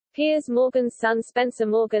Piers Morgan's son Spencer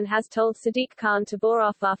Morgan has told Sadiq Khan to bore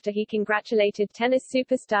off after he congratulated tennis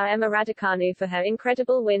superstar Emma Raducanu for her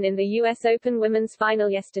incredible win in the US Open women's final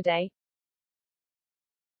yesterday.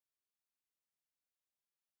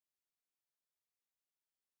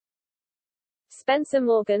 Spencer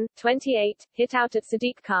Morgan, 28, hit out at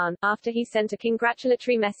Sadiq Khan, after he sent a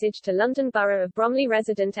congratulatory message to London Borough of Bromley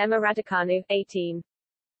resident Emma Raducanu, 18.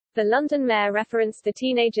 The London mayor referenced the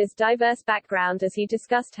teenager's diverse background as he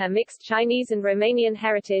discussed her mixed Chinese and Romanian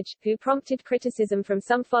heritage, who prompted criticism from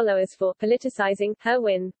some followers for politicizing her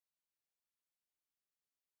win.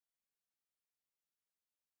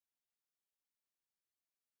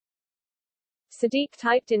 Sadiq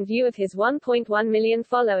typed, in view of his 1.1 million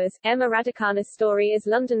followers, Emma Raducanu's story is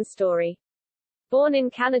London's story. Born in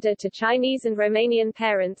Canada to Chinese and Romanian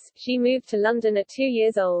parents, she moved to London at 2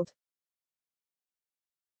 years old.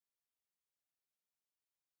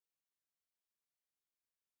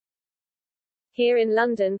 Here in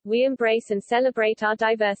London, we embrace and celebrate our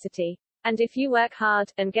diversity. And if you work hard,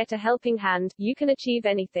 and get a helping hand, you can achieve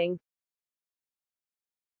anything.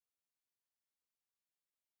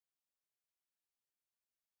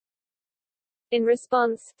 In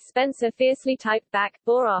response, Spencer fiercely typed back,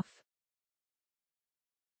 "Bore off."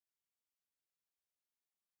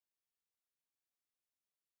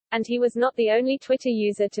 And he was not the only Twitter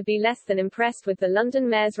user to be less than impressed with the London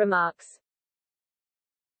mayor's remarks.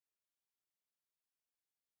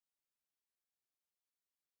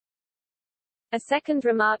 A second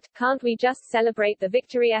remarked, "Can't we just celebrate the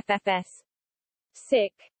victory FFS?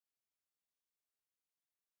 Sick."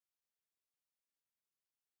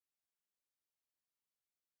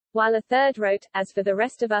 While a third wrote, "As for the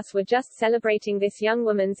rest of us, we're just celebrating this young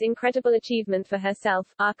woman's incredible achievement for herself,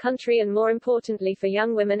 our country and more importantly for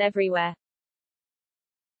young women everywhere."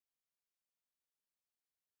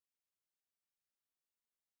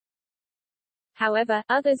 However,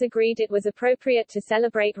 others agreed it was appropriate to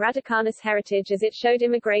celebrate Raducanu's heritage as it showed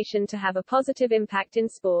immigration to have a positive impact in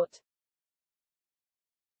sport.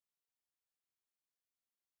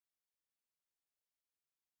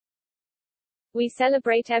 "We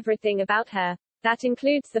celebrate everything about her. That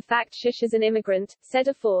includes the fact she's an immigrant," said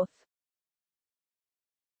a fourth.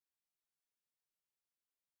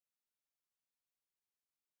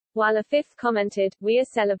 While a fifth commented, "We are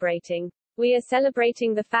celebrating. We are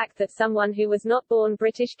celebrating the fact that someone who was not born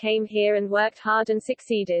British came here and worked hard and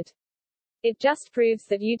succeeded. It just proves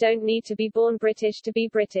that you don't need to be born British to be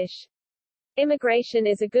British. Immigration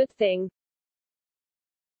is a good thing."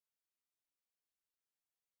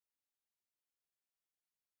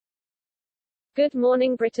 Good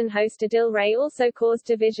Morning Britain host Adil Ray also caused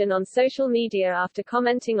division on social media after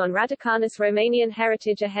commenting on Raducanu's Romanian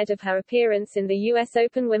heritage ahead of her appearance in the US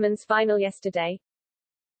Open women's final yesterday.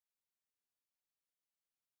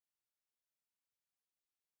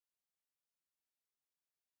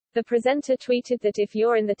 The presenter tweeted that if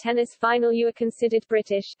you're in the tennis final you are considered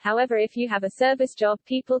British, however if you have a service job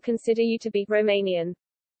people consider you to be Romanian.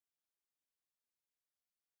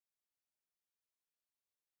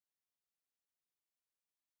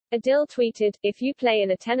 Adil tweeted, "If you play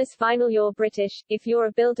in a tennis final you're British, if you're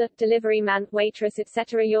a builder, delivery man, waitress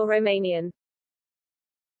etc. you're Romanian."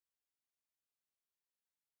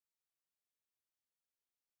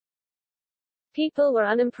 People were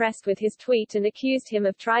unimpressed with his tweet and accused him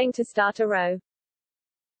of trying to start a row.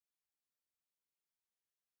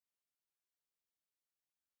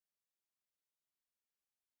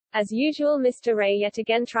 As usual, Mr. Ray yet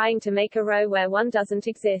again trying to make a row where one doesn't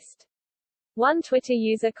exist. One Twitter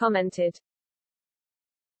user commented.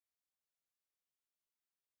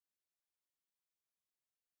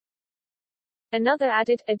 Another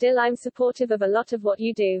added, "Adil, I'm supportive of a lot of what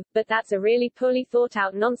you do, but that's a really poorly thought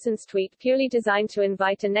out nonsense tweet purely designed to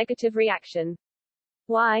invite a negative reaction.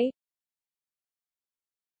 Why?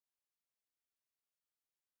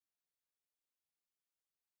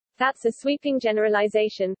 That's a sweeping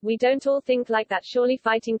generalization. We don't all think like that. Surely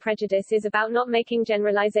fighting prejudice is about not making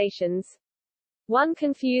generalizations." One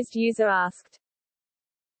confused user asked.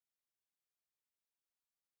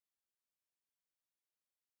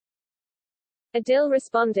 Adil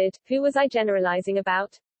responded, "Who was I generalizing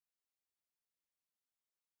about?"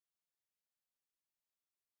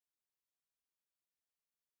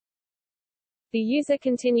 The user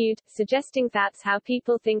continued, suggesting that's how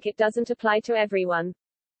people think it doesn't apply to everyone.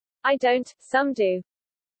 I don't, some do.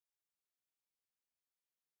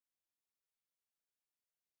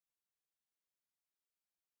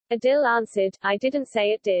 Adil answered, "I didn't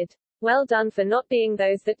say it did. Well done for not being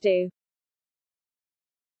those that do."